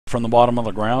from the bottom of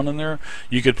the ground in there,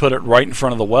 you could put it right in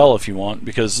front of the well if you want,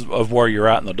 because of where you're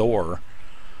at in the door.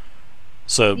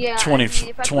 So Yeah, 20, I mean,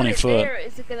 if I 20 put it foot. there,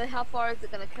 is it gonna? How far is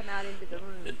it gonna come out into the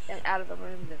room and out of the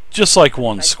room? Just like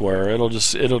one square. It'll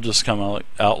just come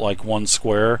out like one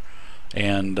square,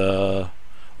 and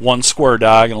one square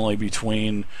diagonally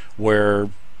between where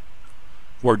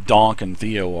Donk and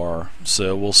Theo are.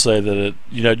 So we'll say that it,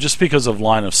 just because of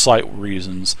line of sight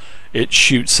reasons, it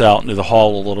shoots out into the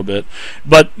hall a little bit.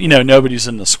 But nobody's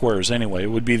in the squares anyway.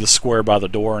 It would be the square by the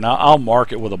door, and I'll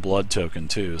mark it with a blood token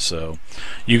too, so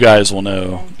you guys will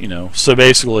know. So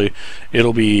basically,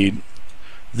 it'll be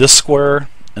this square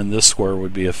and this square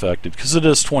would be affected because it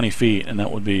is 20 feet, and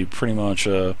that would be pretty much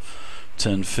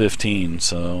 10, 15.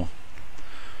 So.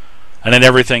 And then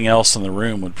everything else in the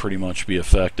room would pretty much be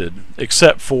affected,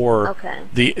 except for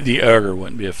the ogre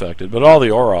wouldn't be affected, but all the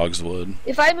Orogs would.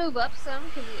 If I move up some,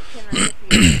 can I get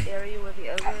the area where the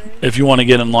ogre is? If you want to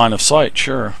get in line of sight,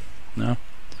 sure. No.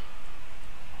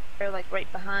 Or like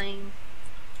right behind.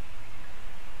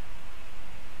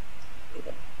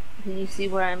 Can you see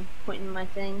where I'm pointing my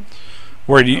thing?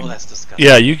 Where do you? Oh, that's disgusting.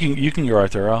 Yeah, you can go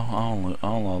right there. I'll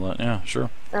allow that. Yeah,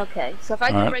 sure. Okay, so if I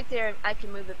go right there, I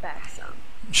can move it back some.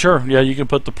 Sure. Yeah, you can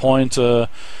put the point.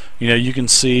 You can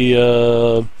see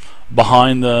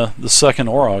behind the second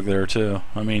Orog there too.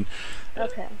 I mean.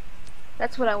 Okay,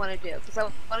 that's what I want to do because I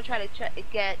want to try to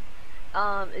get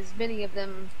as many of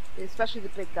them, especially the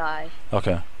big guy.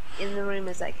 Okay. In the room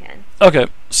as I can. Okay,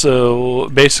 so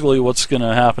basically what's going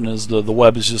to happen is the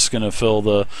web is just going to fill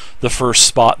the first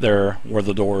spot there where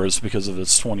the door is because of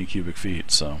its 20 cubic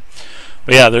feet. So,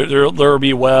 but yeah, there will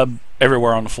be web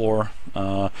everywhere on the floor.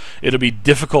 It'll be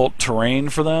difficult terrain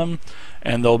for them,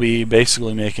 and they'll be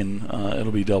basically making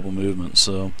it'll be double movement.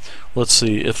 So let's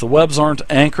see if the webs aren't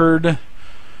anchored.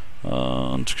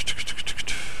 Webs.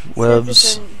 You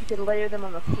can layer them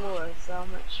on the floor, so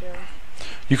I'm not sure.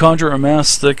 You conjure a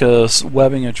mass thick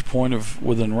webbing at your point of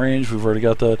within range. We've already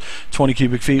got that. 20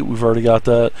 cubic feet. We've already got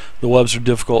that. The webs are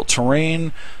difficult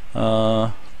terrain.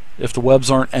 If the webs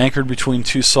aren't anchored between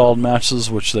two solid matches,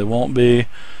 which they won't be,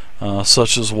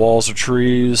 such as walls or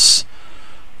trees,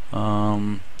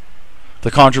 the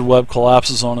conjured web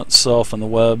collapses on itself, and the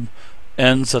web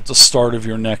ends at the start of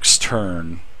your next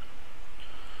turn.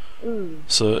 Ooh.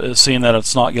 So, seeing that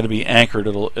it's not going to be anchored,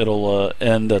 it'll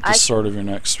end at the start of your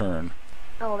next turn.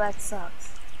 Oh, that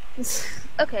sucks.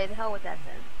 Okay, the hell with that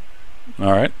then.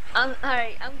 All right.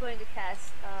 Alright, I'm going to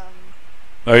cast.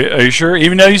 Are you sure?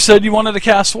 Even though you said you wanted to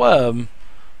cast web,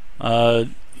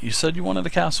 you said you wanted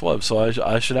to cast web, so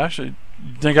I should actually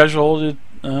think I should hold it.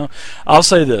 I'll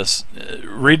say this: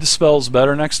 read the spells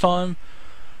better next time,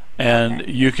 and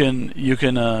you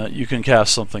can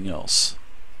cast something else,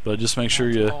 but just make sure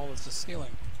you. How tall is the ceiling?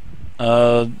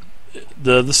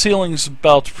 The ceiling's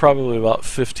probably about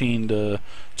 15 to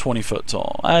 20 foot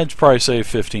tall. I'd probably say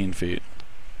 15 feet.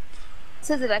 It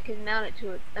says that I can mount it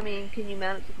to it. I mean, can you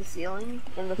mount it to the ceiling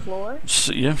and the floor?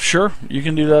 So, yeah, sure. You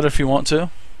can do that if you want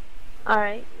to.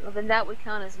 Alright, well then that would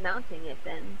count as mounting it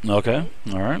then. Okay,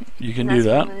 alright. You can do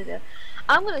that.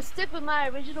 I'm going to stick with my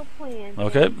original plan.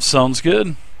 Okay, sounds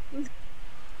good.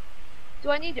 Do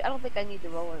I need to? I don't think I need to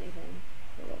roll anything.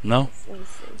 No.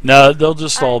 No, they'll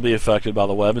just all be affected by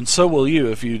the web, and so will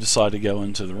you if you decide to go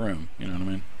into the room. You know what I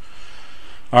mean?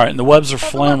 Alright, and the webs are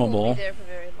flammable. The web won't be there for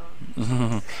very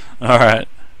long. Alright.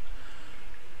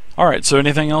 Alright, so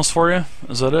anything else for you?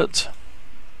 Is that it?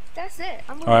 That's it.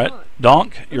 I'm Alright,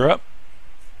 Donk, you're up.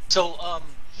 So,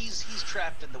 he's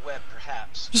trapped in the web,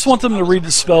 perhaps. Just want them to read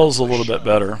the spells a little bit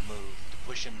better. Move to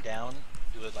push him down,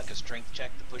 do it like a strength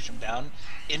check to push him down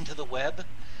into the web.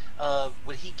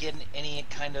 Would he get any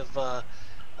kind of,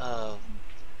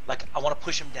 like, I want to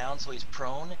push him down so he's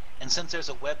prone, and since there's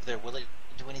a web there, will it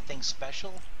do anything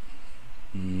special?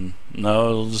 No,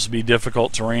 it'll just be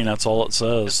difficult terrain, that's all it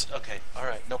says. Okay,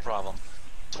 alright, no problem.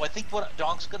 So I think what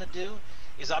Donk's going to do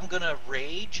is I'm going to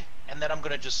rage, and then I'm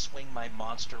going to just swing my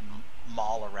monster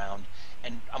maul around,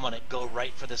 and I'm going to go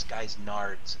right for this guy's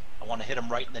nards. I want to hit him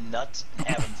right in the nuts and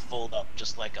have him fold up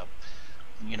just like a,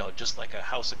 just like a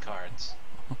house of cards.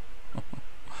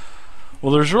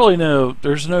 Well, there's really no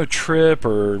trip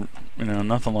or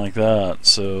nothing like that.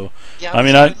 So yeah, I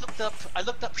mean, I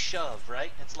looked up shove,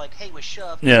 right? It's like, hey, with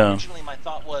shove. Yeah. Originally, my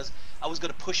thought was I was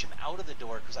going to push him out of the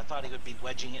door because I thought he would be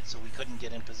wedging it so we couldn't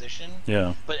get in position.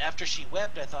 Yeah. But after she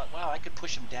webbed, I thought, wow, I could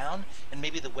push him down, and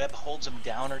maybe the web holds him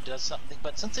down or does something.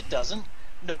 But since it doesn't,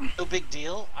 no big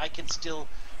deal. I can still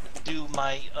do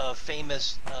my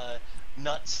famous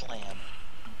nut slam.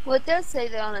 Well, it does say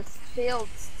that on a failed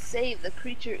save, the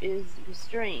creature is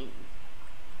restrained.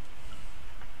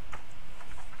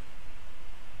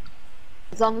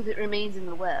 as long as it remains in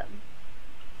the web.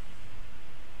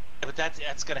 But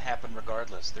that's going to happen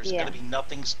regardless. There's Yeah. going to be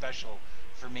nothing special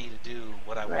for me to do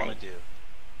what I want Right. to do.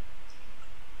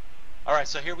 All right,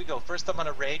 so here we go. First, I'm going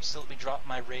to rage. So let me drop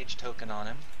my rage token on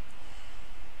him.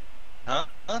 Huh?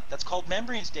 That's called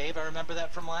memories, Dave. I remember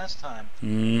that from last time.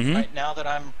 Mm-hmm. Right now that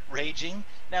I'm raging.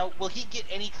 Now, will he get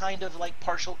any kind of like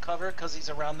partial cover because he's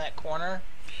around that corner?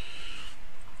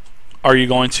 Are you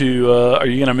going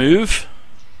to move?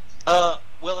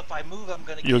 Well, if I move, I'm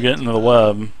going to. You'll get into the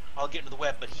web. I'll get into the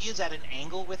web, but he is at an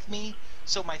angle with me.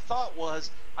 So my thought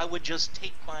was I would just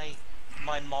take my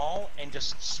maul and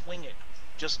just swing it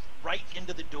just right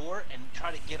into the door and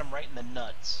try to get him right in the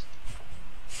nuts.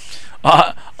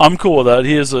 I'm cool with that.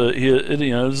 This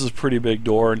is a pretty big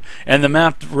door, and the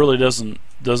map really doesn't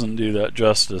do that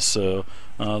justice. So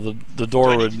the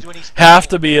door would have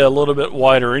to be a little bit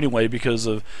wider anyway, because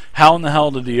of how in the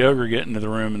hell did the ogre get into the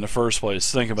room in the first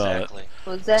place? Think about it.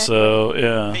 Well, exactly. So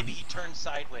yeah. Maybe he turned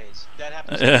sideways. That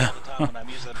happens to me all the time when I'm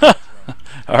using the bathroom.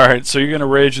 All right, so you're gonna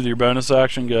rage with your bonus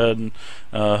action. Go ahead and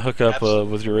hook up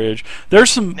with your rage. There's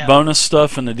some bonus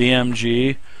stuff in the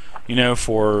DMG,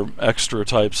 for extra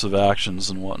types of actions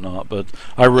and whatnot, but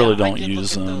I really don't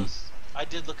use them. I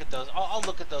did look at those. I'll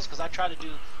look at those because I try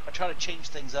to change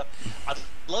things up. I'd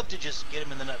love to just get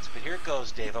him in the nuts, but here it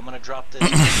goes, Dave. I'm gonna drop this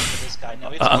to this guy. Now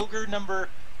it's ogre number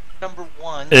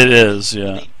 1. It is,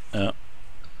 yeah. Yeah.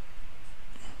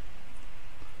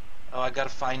 Oh, I gotta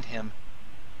find him.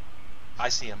 I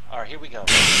see him. All right, here we go.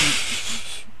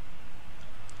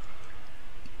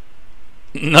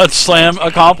 Nut slam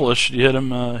accomplished. You hit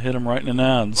him right in the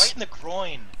nads. Right in the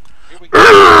groin. Here we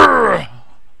go.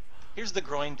 Here's the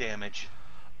groin damage.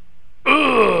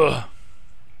 Oh,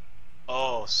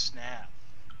 snap.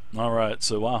 All right,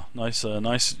 so wow, nice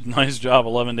job.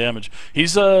 11 damage.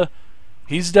 He's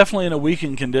definitely in a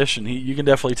weakened condition. You can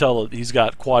definitely tell that he's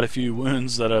got quite a few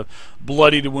wounds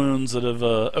bloodied wounds that have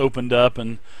opened up,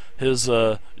 and his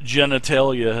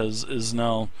genitalia is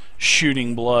now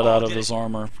shooting blood out of his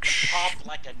armor. Popped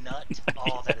like a nut.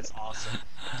 Oh, that is awesome.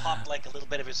 Popped like a little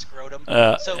bit of his scrotum.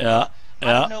 Yeah.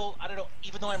 I don't know.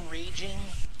 Even though I'm raging,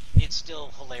 it's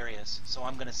still hilarious. So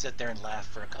I'm gonna sit there and laugh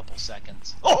for a couple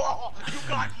seconds. Oh, you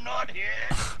got nut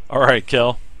hit. All right,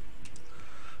 Kel.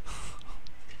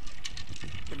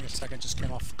 Give me a second. Just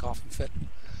came off the coughing fit.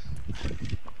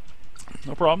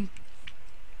 No problem.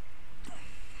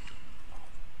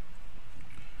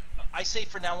 I say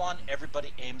for now on,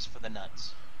 everybody aims for the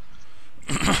nuts.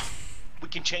 We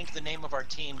can change the name of our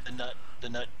team, the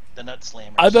nut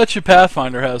slammers. I bet you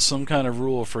Pathfinder has some kind of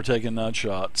rule for taking nut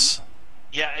shots.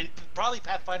 Yeah, probably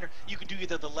Pathfinder. You can do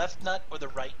either the left nut or the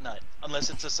right nut, unless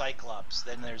it's a Cyclops.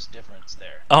 Then there's difference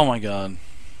there. Oh my God.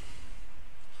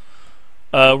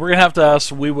 We're gonna have to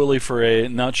ask Wee Willie for a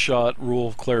nut shot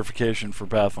rule clarification for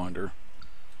Pathfinder.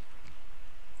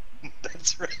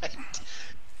 That's right.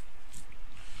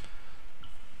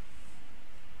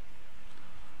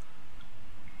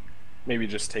 Maybe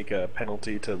just take a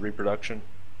penalty to reproduction.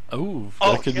 Oh,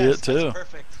 that could be it too. That's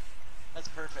perfect. That's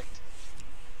perfect.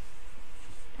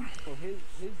 So his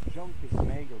junk is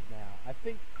mangled now. I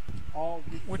think all.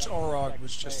 Which Orog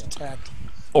was just attacked?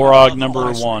 Orog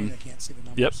number 1. I can't see the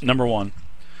numbers. Yep, number 1.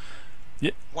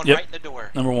 Yep. One right in the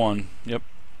door. Number 1. Yep.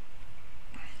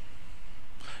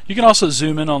 You can also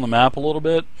zoom in on the map a little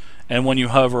bit, and when you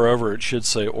hover over it should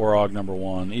say Orog number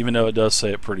 1, even though it does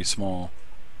say it pretty small.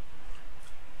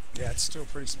 Yeah, it's still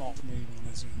pretty small for me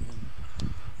when I zoom in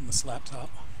on this laptop.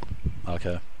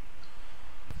 Okay.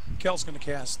 Kel's going to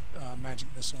cast Magic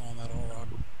Missile on that Orog.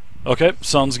 Okay,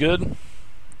 sounds good.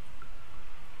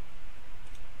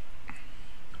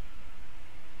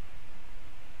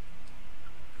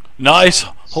 Nice.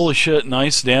 Holy shit,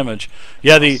 nice damage.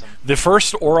 Yeah, the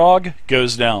first Orog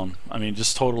goes down. I mean,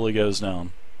 just totally goes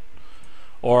down.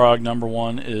 Orog number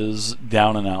 1 is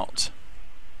down and out.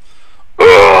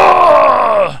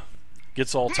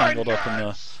 Gets all tangled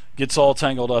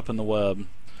up in the web.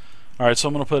 All right, so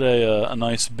I'm gonna put a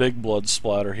nice big blood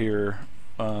splatter here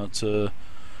to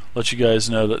let you guys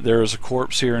know that there is a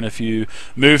corpse here, and if you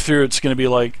move through, it's gonna be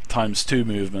like ×2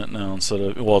 movement now instead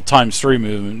of ×3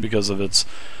 movement because of its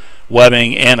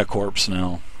webbing and a corpse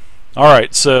now. All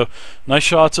right, so nice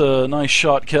shot,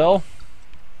 Kel.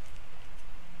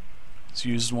 He's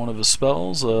used one of his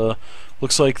spells.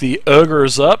 Looks like the ogre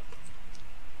is up.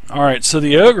 All right, so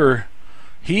the ogre,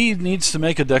 he needs to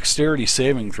make a dexterity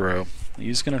saving throw.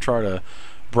 He's going to try to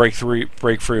break free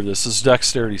of this. This is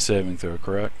dexterity saving throw,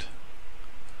 correct?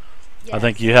 Yes. I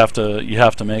think you have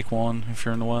to make one if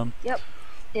you're in the web. Yep.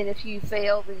 And if you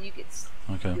fail, then you get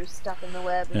okay. You're stuck in the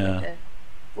web. And Yeah.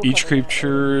 Each cover that later.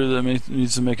 creature that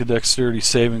needs to make a dexterity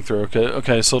saving throw. Okay,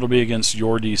 okay, so it'll be against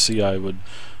your DC,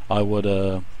 I would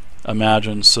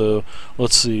imagine. So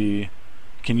let's see.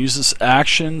 Can use this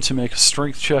action to make a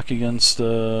strength check against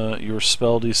your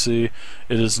spell DC.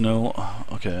 It is no.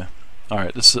 Okay. All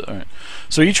right. This is all right.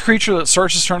 So each creature that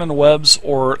starts its turn in the webs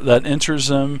or that enters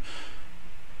them,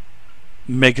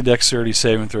 make a dexterity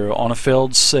saving throw. On a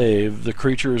failed save, the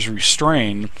creature is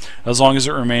restrained as long as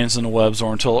it remains in the webs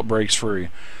or until it breaks free.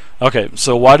 Okay,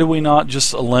 so why do we not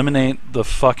just eliminate the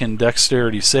fucking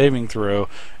dexterity saving throw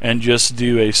and just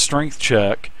do a strength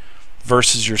check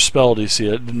versus your spell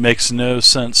DC? It makes no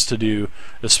sense to do,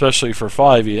 especially for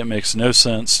 5e, it makes no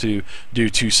sense to do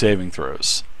 2 saving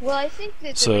throws. Well, I think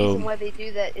that the reason why they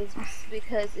do that is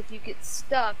because if you get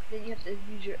stuck, then you have to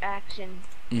use your action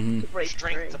to break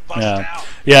free. Strength to bust out.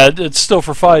 Yeah, it's still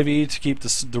for 5e to keep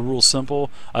the rules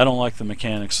simple. I don't like the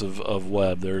mechanics of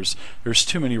web. There's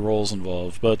too many roles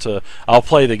involved. But I'll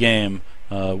play the game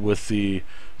with the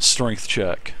strength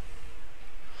check.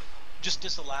 Just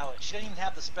disallow it. She doesn't even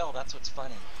have the spell. That's what's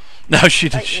funny. No, she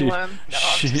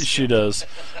does.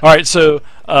 All right, so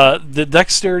the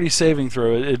dexterity saving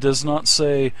throw. It does not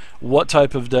say what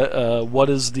type of what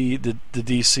is the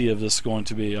DC of this going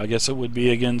to be. I guess it would be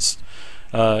against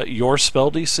your spell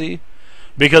DC,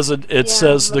 because it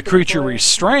says the creature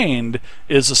restrained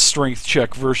is a strength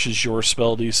check versus your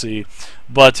spell DC,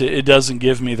 but it doesn't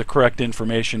give me the correct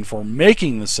information for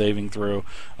making the saving throw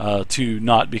to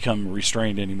not become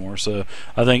restrained anymore. So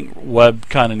I think web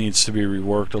kind of needs to be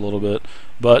reworked a little bit,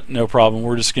 but no problem.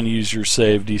 We're just going to use your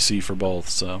save DC for both.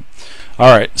 So,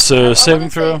 all right. So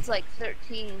saving throw. It's like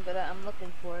 13, but I'm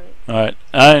looking for it. All right.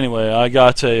 Anyway, I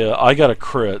got a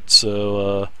crit.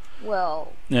 So.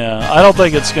 Well. Yeah, I don't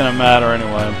think it's going to matter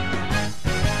anyway.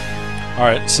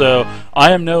 Alright, so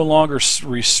I am no longer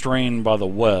restrained by the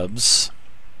webs.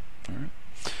 All right.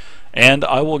 And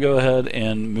I will go ahead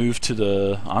and move to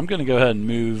the... I'm going to go ahead and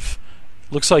move...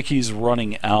 Looks like he's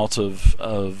running out of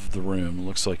the room.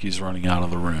 Looks like he's running out of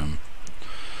the room.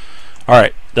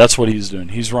 Alright, that's what he's doing.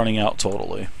 He's running out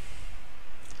totally.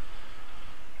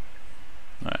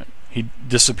 Alright, he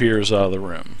disappears out of the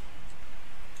room.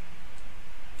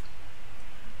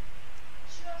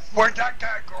 Where'd that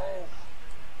guy go?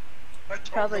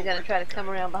 Probably gonna try to come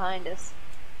around behind us.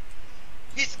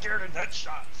 He's scared of nut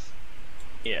shots.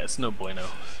 Yeah, it's no bueno.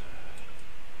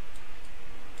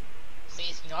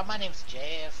 See, my name's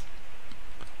Jeff.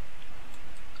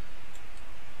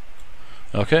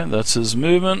 Okay, that's his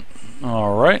movement.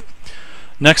 Alright.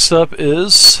 Next up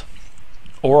is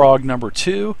Orog number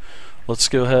 2. Let's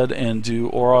go ahead and do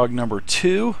Orog number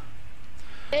 2.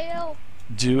 Dale.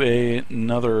 Do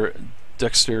another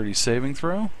dexterity saving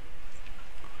throw.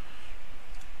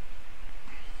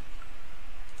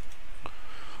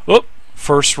 Whoop!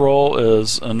 First roll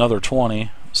is another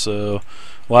 20. So,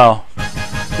 wow,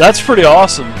 that's pretty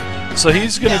awesome. So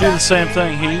he's gonna do the same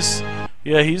thing. He's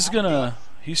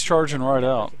charging right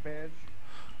out.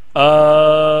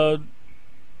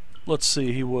 Let's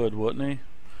see. He wouldn't he?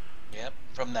 Yep,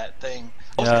 from that thing.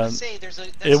 I was Yeah, gonna say, there's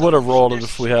it would have rolled it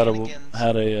there's if we had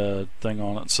a thing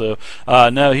on it. So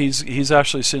no, he's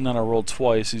actually seen that I rolled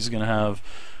twice. He's gonna have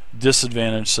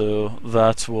disadvantage, so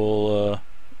that will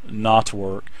not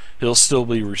work. He'll still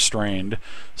be restrained.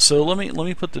 So let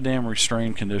me put the damn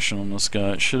restrained condition on this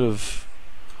guy. It should have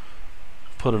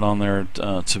put it on there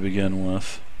to begin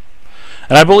with.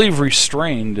 And I believe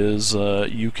restrained is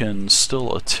you can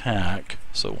still attack.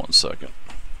 So 1 second.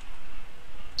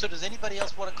 So does anybody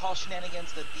else want to call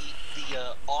shenanigans that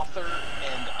the author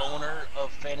and owner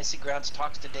of Fantasy Grounds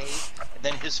talks to Dave, and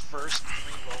then his first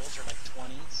 3 rolls are like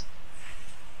 20s?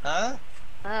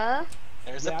 Huh?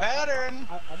 There's a pattern.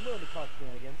 I'm willing to call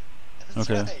shenanigans. That's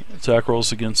Okay, right. attack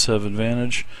rolls against have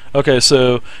advantage. Okay,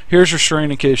 so here's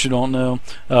restraint in case you don't know.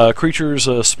 Creatures'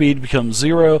 speed becomes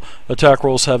 0, attack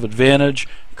rolls have advantage,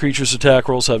 creatures' attack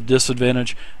rolls have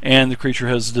disadvantage, and the creature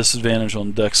has disadvantage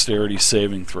on dexterity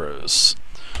saving throws.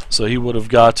 So he would have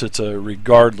got it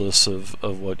regardless of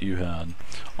what you had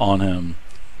on him,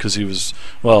 because he was,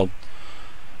 well,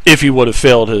 if he would have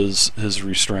failed his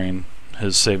restrain,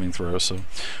 his saving throw. So,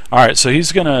 alright, so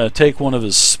he's going to take one of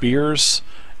his spears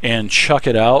and chuck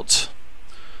it out.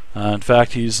 In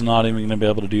fact, he's not even going to be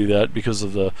able to do that because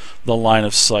of the line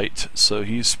of sight. So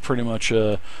he's pretty much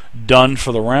done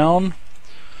for the round.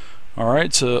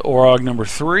 Alright, so Orog number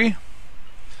 3.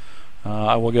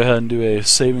 I will go ahead and do a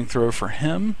saving throw for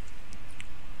him.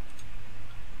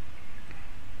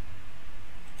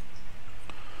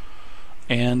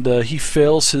 And he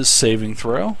fails his saving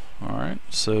throw. All right,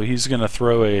 so he's going to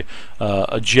throw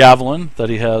a javelin that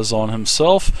he has on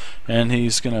himself, and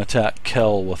he's going to attack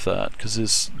Kel with that because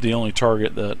it's the only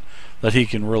target that he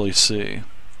can really see.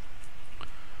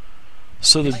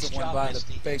 So Nice the the one by the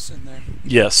basin there.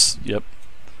 yes, yep.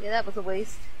 Yeah, that was a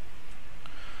waste.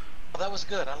 Well, that was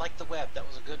good. I like the web. That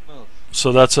was a good move.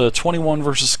 So that's a 21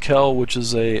 versus Kel, which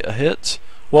is a hit.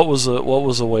 What was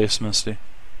a waste, Misty?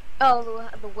 Oh,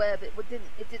 the web. It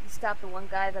didn't stop the one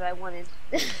guy that I wanted.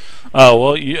 Oh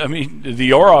well, I mean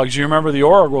the Orogs. You remember the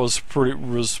Orog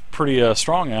was pretty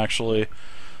strong actually.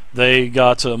 They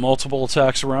got multiple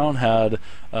attacks around, had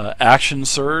action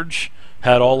surge,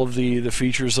 had all of the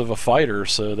features of a fighter.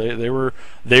 So they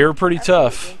were pretty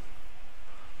tough.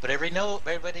 But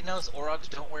everybody knows Orogs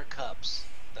don't wear cups.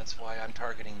 That's why I'm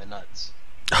targeting the nuts.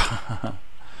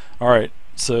 All right.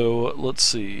 So let's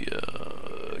see,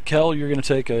 Kel, you're going to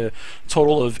take a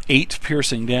total of 8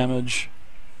 piercing damage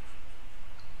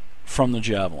from the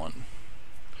javelin.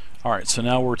 All right, so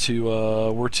now we're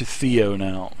to Theo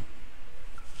now.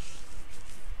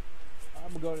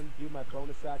 I'm going to do my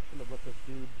bonus action of let this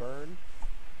dude burn.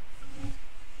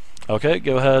 Okay,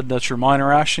 go ahead. That's your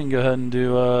minor action. Go ahead and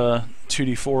do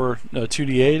 2d4,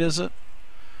 2d8, is it?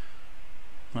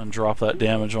 And drop that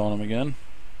damage on him again.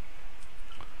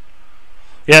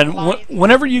 Yeah, and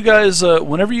whenever you guys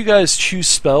choose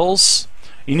spells,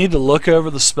 you need to look over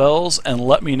the spells and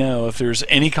let me know if there's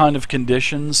any kind of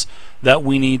conditions that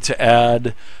we need to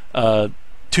add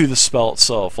to the spell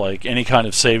itself, like any kind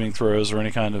of saving throws or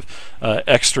any kind of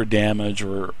extra damage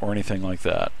or anything like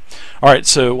that. All right,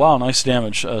 so wow, nice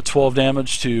damage. 12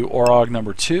 damage to Orog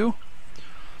number 2.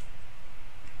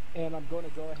 And I'm going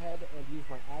to go ahead and use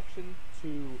my action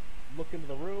to look into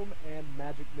the room and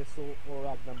magic missile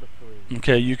Orog number 3.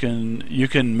 Okay, you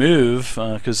can move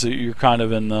because you're kind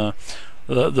of in the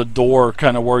door,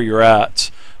 kind of where you're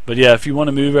at. But yeah, if you want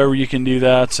to move over, you can do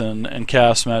that and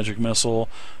cast magic missile.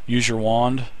 Use your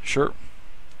wand, sure.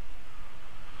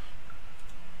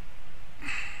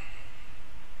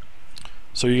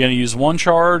 So you're going to use 1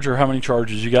 charge, or how many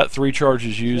charges? You got 3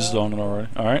 charges used on it already.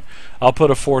 All right, I'll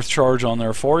put a 4th charge on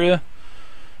there for you,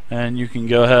 and you can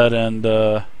go ahead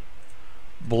and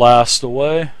blast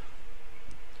away.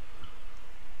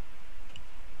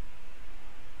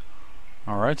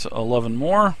 Alright, so 11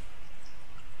 more.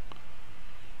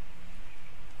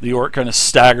 The orc kind of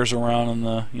staggers around in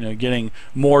the, getting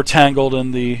more tangled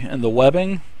in the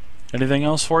webbing. Anything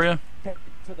else for you? Pick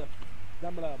it to the,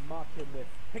 I'm gonna mock him with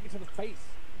pick it to the face,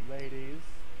 ladies.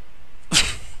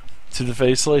 To the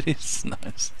face, ladies.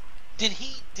 Nice. Did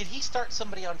he start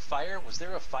somebody on fire? Was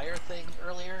there a fire thing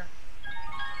earlier?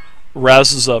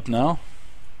 Raz is up now.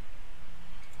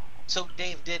 So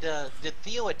Dave, did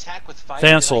Theo attack with fire?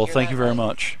 Thansel, thank you very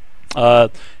much.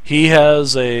 He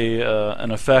has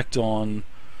an effect on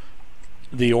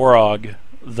the Orog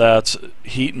that's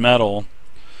heat metal.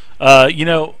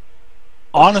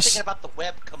 Honest. Thinking about the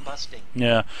web combusting.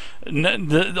 Yeah.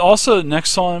 Also,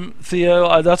 next time,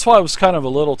 Theo, that's why I was kind of a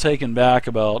little taken back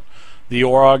about the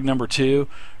Orog number 2.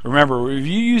 Remember, if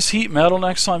you use heat metal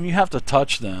next time, you have to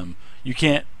touch them. You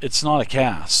can't. It's not a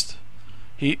cast.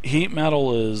 Heat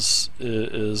metal is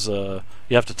you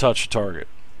have to touch a target.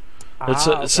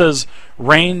 Okay. It says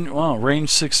range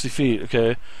 60 feet.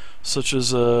 Okay, such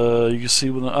as you can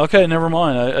see with. Okay, never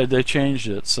mind. They changed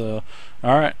it. So,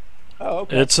 all right. Oh,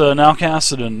 okay. It's now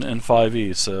casted in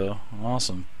 5e. So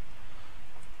awesome.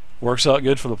 Works out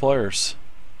good for the players.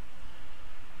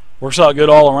 Works out good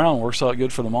all around. Works out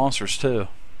good for the monsters too.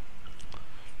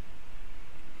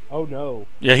 Oh no.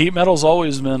 Yeah, heat metal's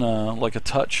always been like a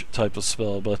touch type of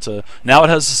spell, but now it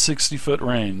has a 60-foot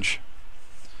range,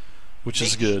 which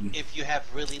is good. If you have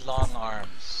really long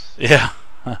arms. Yeah,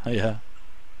 yeah.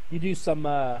 You do some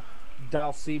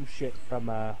Dalsim shit from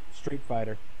Street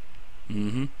Fighter.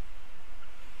 Mm-hmm.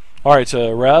 All right,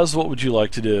 Raz, what would you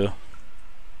like to do?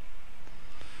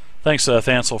 Thanks,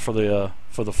 Thansel, for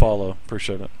the follow.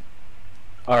 Appreciate it.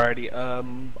 Alrighty,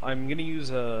 I'm gonna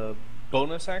use a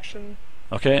bonus action.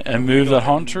 Okay, and move that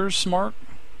hunter's mark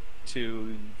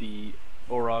to the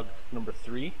Orog number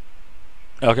 3.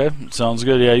 Okay, sounds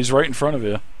good. Yeah, he's right in front of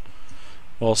you.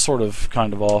 Well, sort of,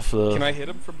 kind of off the. Can I hit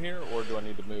him from here, or do I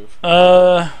need to move?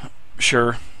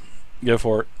 Sure. Go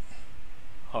for it.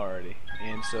 Alrighty,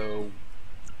 and so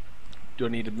do I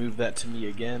need to move that to me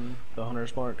again, the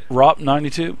hunter's mark? ROP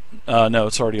 92? No,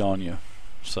 it's already on you,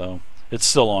 so it's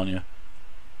still on you.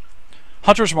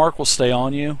 Hunter's Mark will stay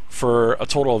on you for a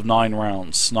total of 9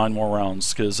 rounds, 9 more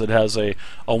rounds, because it has a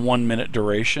 1-minute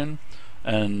duration,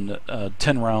 and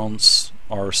 10 rounds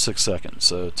are 6 seconds.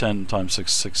 So 10 times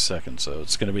 6 seconds. So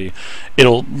it's going to be,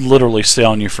 it'll literally stay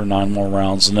on you for 9 more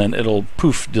rounds, and then it'll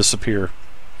poof disappear.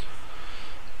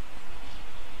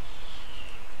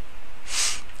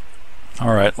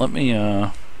 All right, let me.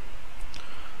 All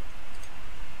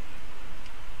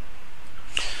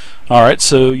right,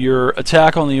 so your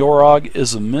attack on the Orog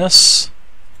is a miss.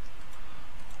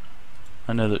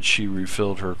 I know that she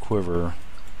refilled her quiver.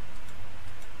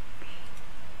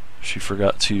 She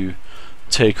forgot to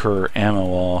take her ammo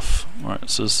off. Alright,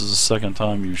 so this is the second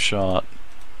time you shot.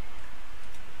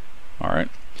 Alright.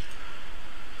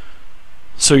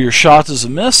 So your shot is a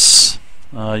miss.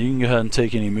 You can go ahead and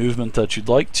take any movement that you'd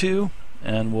like to,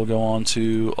 and we'll go on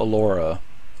to Alora.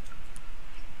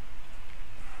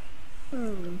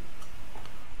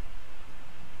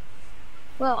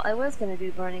 Well, I was going to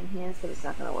do Burning Hands, but it's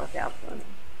not going to work out for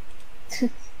me.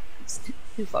 It's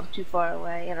too far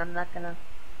away, and I'm not going to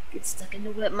get stuck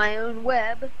into my own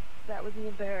web. That would be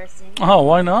embarrassing. Oh,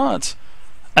 why not?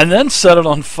 And then set it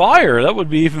on fire. That would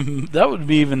be even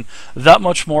that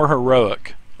much more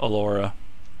heroic, Alora.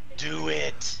 Do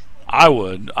it. I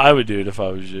would do it if I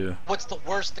was you. What's the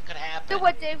worst that could happen? You know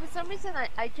what, Dave? For some reason,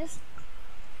 I just...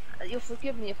 You'll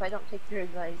forgive me if I don't take your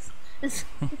advice.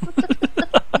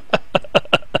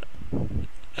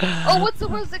 Oh, what's the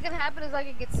worst that can happen is I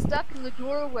can get stuck in the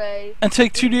doorway and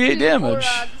take 2d8 damage.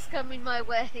 Orogs coming my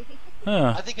way.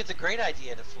 Yeah. I think it's a great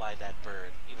idea to fly that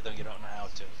bird, even though you don't know how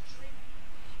to.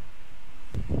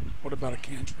 What about a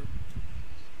cantrip?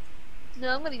 No,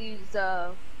 I'm gonna use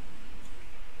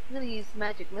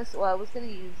magic missile. Well, I was gonna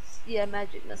use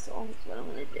magic missile. That's what I'm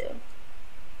gonna do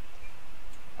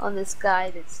on this guy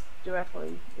that's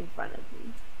directly in front of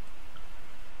me.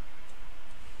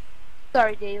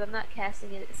 Sorry, Dave, I'm not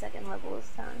casting it at second level this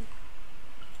time.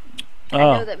 I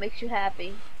know that makes you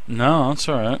happy. No, that's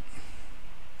alright.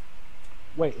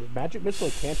 Wait, is magic missile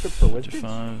a cantrip for wizards?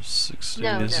 55, 60,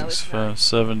 No, 65,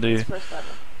 70, It's first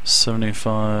level.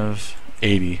 75,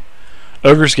 80.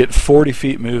 Ogres get 40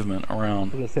 feet movement I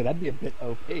around. was gonna say that'd be a bit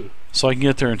OP. So I can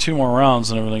get there in 2 more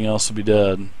rounds and everything else will be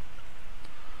dead.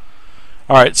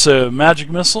 Alright, so magic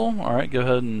missile. Alright, go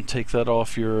ahead and take that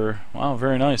off your... Wow,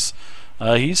 very nice.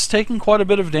 He's taking quite a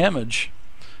bit of damage.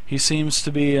 He seems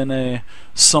to be in a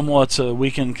somewhat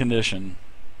weakened condition.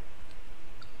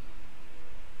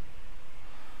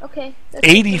 Okay. That's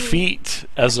 80 pretty- feet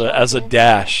as a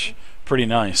dash. Pretty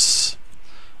nice.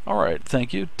 Alright,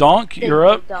 thank you. Donk, you're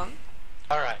up. Donk.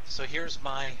 Alright, so here's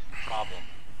my problem.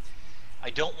 I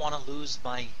don't want to lose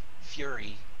my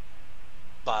fury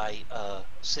by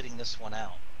sitting this one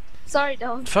out. Sorry,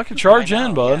 Donk. If I could charge I know,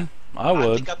 in, bud, yeah. I I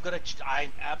would. think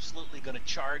I'm absolutely gonna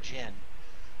charge in.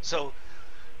 So,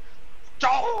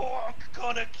 I'm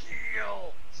gonna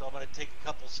kill. So I'm gonna take a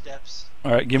couple steps.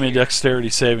 Alright, give me a here. dexterity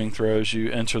saving throw as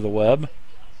you enter the web.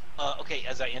 Okay,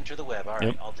 as I enter the web. All right,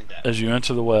 Yep. I'll do that. As you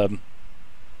enter the web.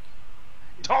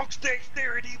 Donk's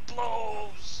dexterity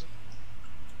blows.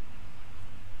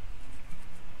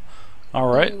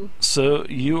 Alright, Ooh. so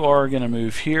you are going to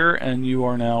move here, and you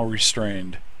are now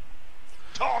restrained.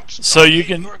 Donk's So you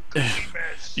nothing can- but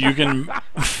goodness. You can...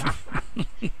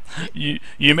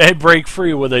 you may break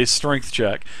free with a strength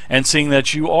check. And seeing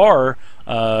that you are,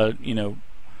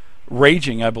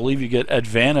 raging, I believe you get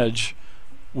advantage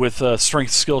with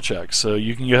strength skill check. So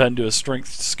you can go ahead and do a strength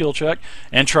skill check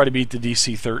and try to beat the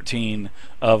DC 13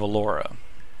 of Alora.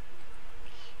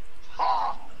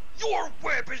 Ha! Your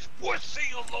web is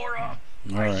wussy, Alora.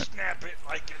 I Alright. snap it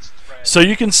like it's thread. So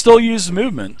you can still use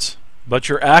movement, but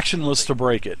your action was to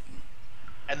break it.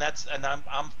 And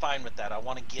I'm fine with that. I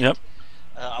want to get Yep.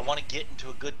 I want to get into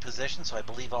a good position, so I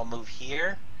believe I'll move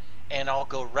here, and I'll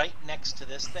go right next to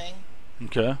this thing.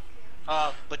 Okay.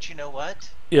 But you know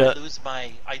what? Yeah. I lose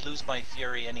my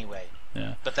fury anyway.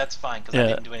 Yeah. But that's fine because Yeah. I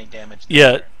didn't do any damage.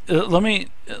 Yeah. There. Let me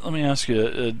ask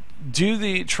you.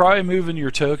 Try moving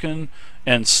your token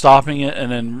and stopping it, and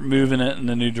then moving it in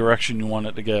the new direction you want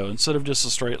it to go, instead of just a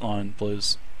straight line,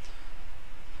 please.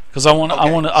 Because I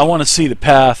want to see the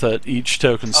path that each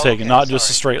token's taking, not just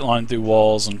a straight line through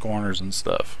walls and corners and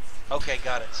stuff. Okay,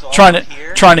 got it. So I'll Trying move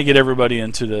here. to get everybody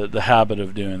into the habit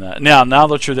of doing that. Now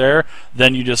that you're there,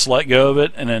 then you just let go of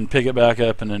it and then pick it back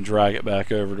up and then drag it back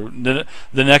over to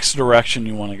the next direction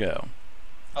you want to go.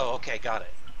 Oh, okay, got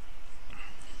it.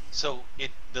 So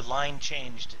the line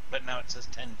changed, but now it says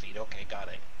 10 feet. Okay, got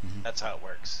it. Mhm. That's how it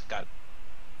works. Got it.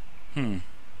 Hmm.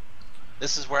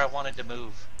 This is where I wanted to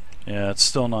move. Yeah, it's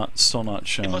still not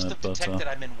showing It must it, have but detected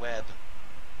I'm in web.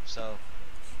 So,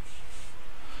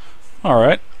 all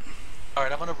right. all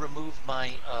right, I'm gonna remove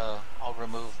my. I'll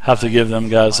remove. Have to my- give them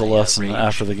guys a my, lesson rage,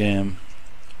 after the game.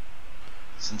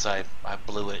 since I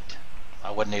blew it.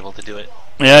 I wasn't able to do it.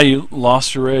 Yeah, you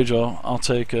lost your rage. I'll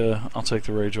take the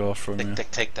rage off from you.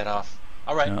 Take that off.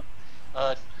 All right.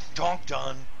 Yeah. Donk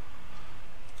done.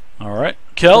 All right,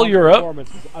 Kel, Donk's you're up.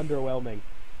 performance is underwhelming.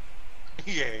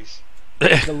 Yes.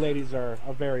 The ladies are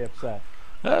very upset.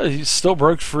 He still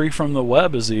broke free from the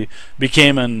web as he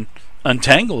became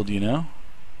untangled. You know.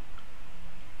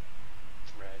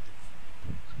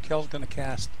 Kel's going to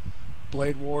cast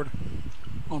Blade Ward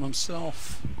on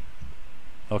himself.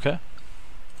 Okay.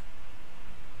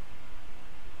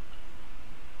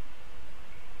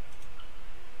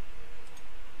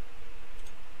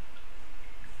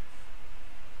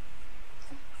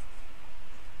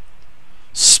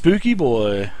 Spooky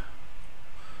boy.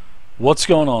 What's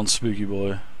going on, Spooky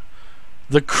boy?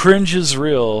 The cringe is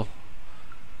real.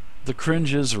 The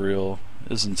cringe is real,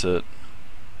 isn't it?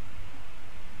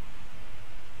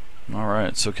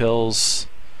 Alright, so Kel's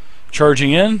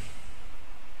charging in.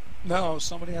 No,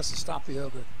 somebody has to stop the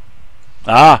ogre.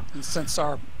 Ah! And since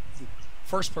the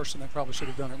first person that probably should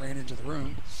have done it ran into the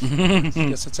room, I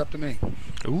guess it's up to me.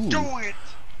 Ooh. Do it.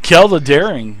 Kel the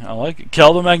daring. I like it.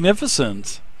 Kel the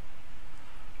magnificent.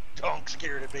 Donk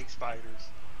scared of big spiders.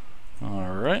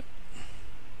 Alright.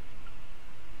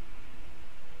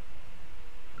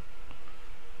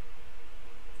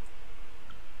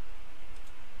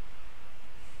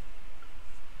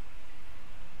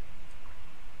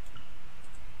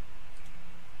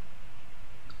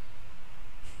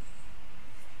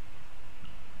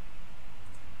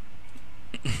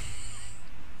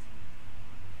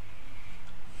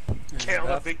 Kill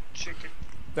a big chicken.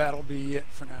 That'll be it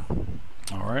for now.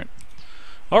 Alright.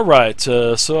 Alright,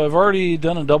 so I've already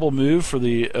done a double move for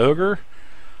the ogre.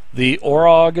 The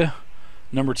Orog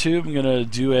number 2, I'm going to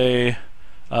do a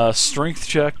strength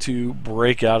check to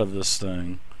break out of this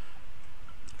thing,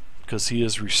 because he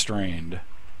is restrained.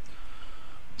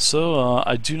 So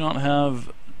I do not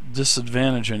have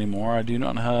disadvantage anymore. I do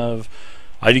not have...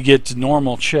 I get to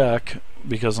normal check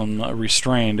because I'm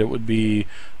restrained. It would be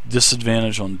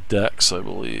disadvantage on dex, I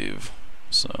believe.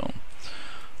 So,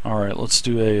 alright, let's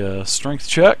do a strength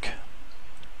check.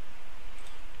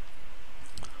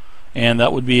 And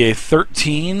that would be a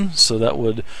 13, so that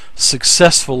would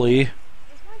successfully... Is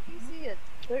my DC a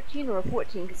 13 or a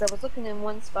 14? Because I was looking in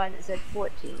one spot and it said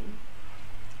 14.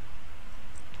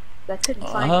 I couldn't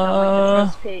find it on like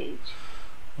the first page.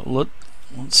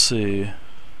 Let's see.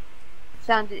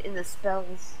 Found it in the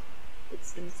spells.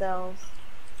 It's themselves.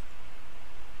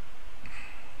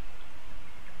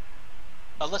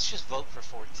 Let's just vote for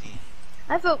 14.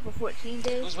 I vote for 14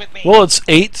 days. Who's with me? Well, it's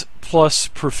 8 plus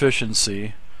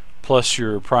proficiency, plus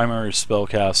your primary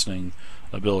spellcasting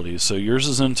abilities. So yours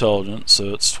is intelligence,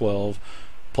 so it's 12,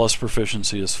 plus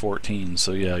proficiency is 14.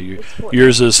 So yeah,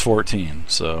 yours is 14.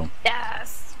 So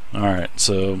Yes. all right,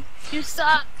 so You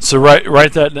suck. so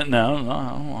write that down. No, I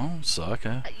don't suck.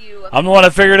 You. I'm the one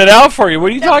that figured it out for you.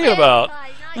 What are you talking about?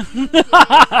 Not you,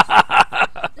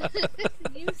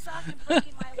 you suck at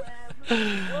breaking my web.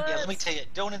 Yeah, let me tell you,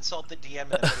 don't insult the DM in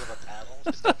the middle of a battle.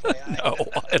 Just FYI. No,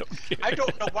 I don't care. I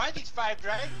don't know why these 5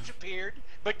 dragons appeared,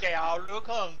 but they all look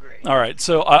hungry. All right,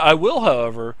 so I will,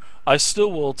 however, I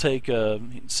still will take,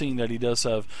 seeing that he does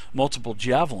have multiple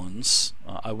javelins,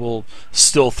 I will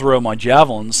still throw my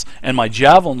javelins, and my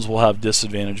javelins will have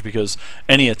disadvantage because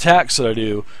any attacks that I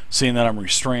do, seeing that I'm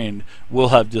restrained, will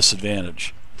have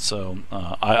disadvantage. So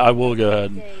I will go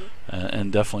ahead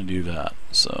and definitely do that.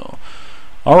 So,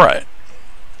 all right.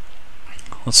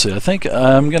 Let's see. I think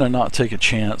I'm going to not take a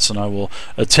chance, and I will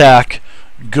attack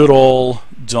good old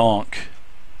Donk.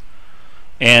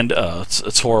 And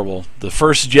it's horrible. The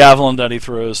first javelin that he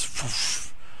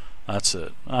throws, that's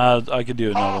it. I could do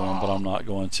another one, but I'm not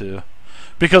going to.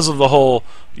 Because of the whole,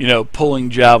 pulling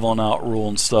javelin out rule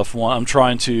and stuff. I'm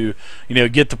trying to,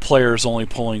 get the players only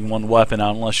pulling one weapon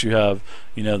out, unless you have,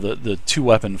 the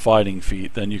 2-weapon fighting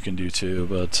feat. Then you can do 2.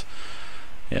 But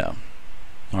yeah.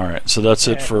 All right. So that's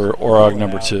it for Orog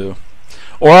number 2.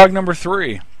 Orog number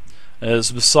 3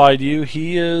 is beside you.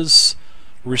 He is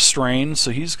restrained, so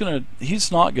he's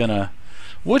not gonna.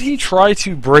 Would he try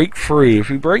to break free? If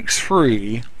he breaks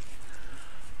free,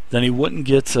 then he wouldn't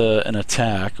get an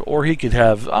attack, or he could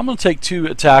have. I'm gonna take 2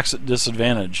 attacks at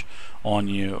disadvantage on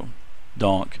you,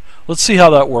 Donk. Let's see how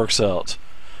that works out.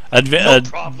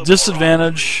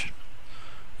 Disadvantage.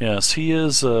 Yes, he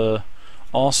is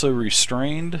also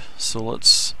restrained, so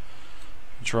let's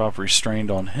drop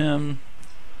restrained on him,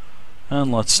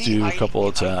 and let's do a couple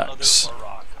attacks.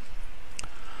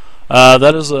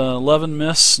 That is an 11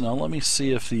 miss. Now let me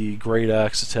see if the Great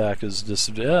Axe attack is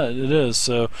disadvantaged. Yeah, it is.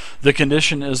 So the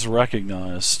condition is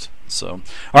recognized. So,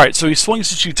 all right. So he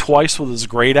swings at you twice with his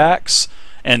Great Axe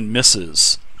and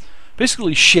misses.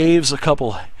 basically shaves a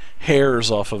couple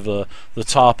hairs off of the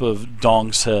top of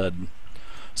Dong's head.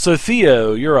 So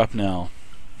Theo, you're up now.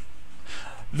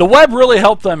 The web really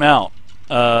helped them out.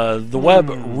 The web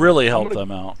really helped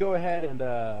them out. Go ahead and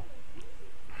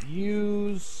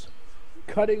use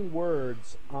cutting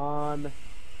words on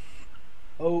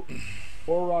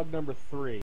Orog number 3.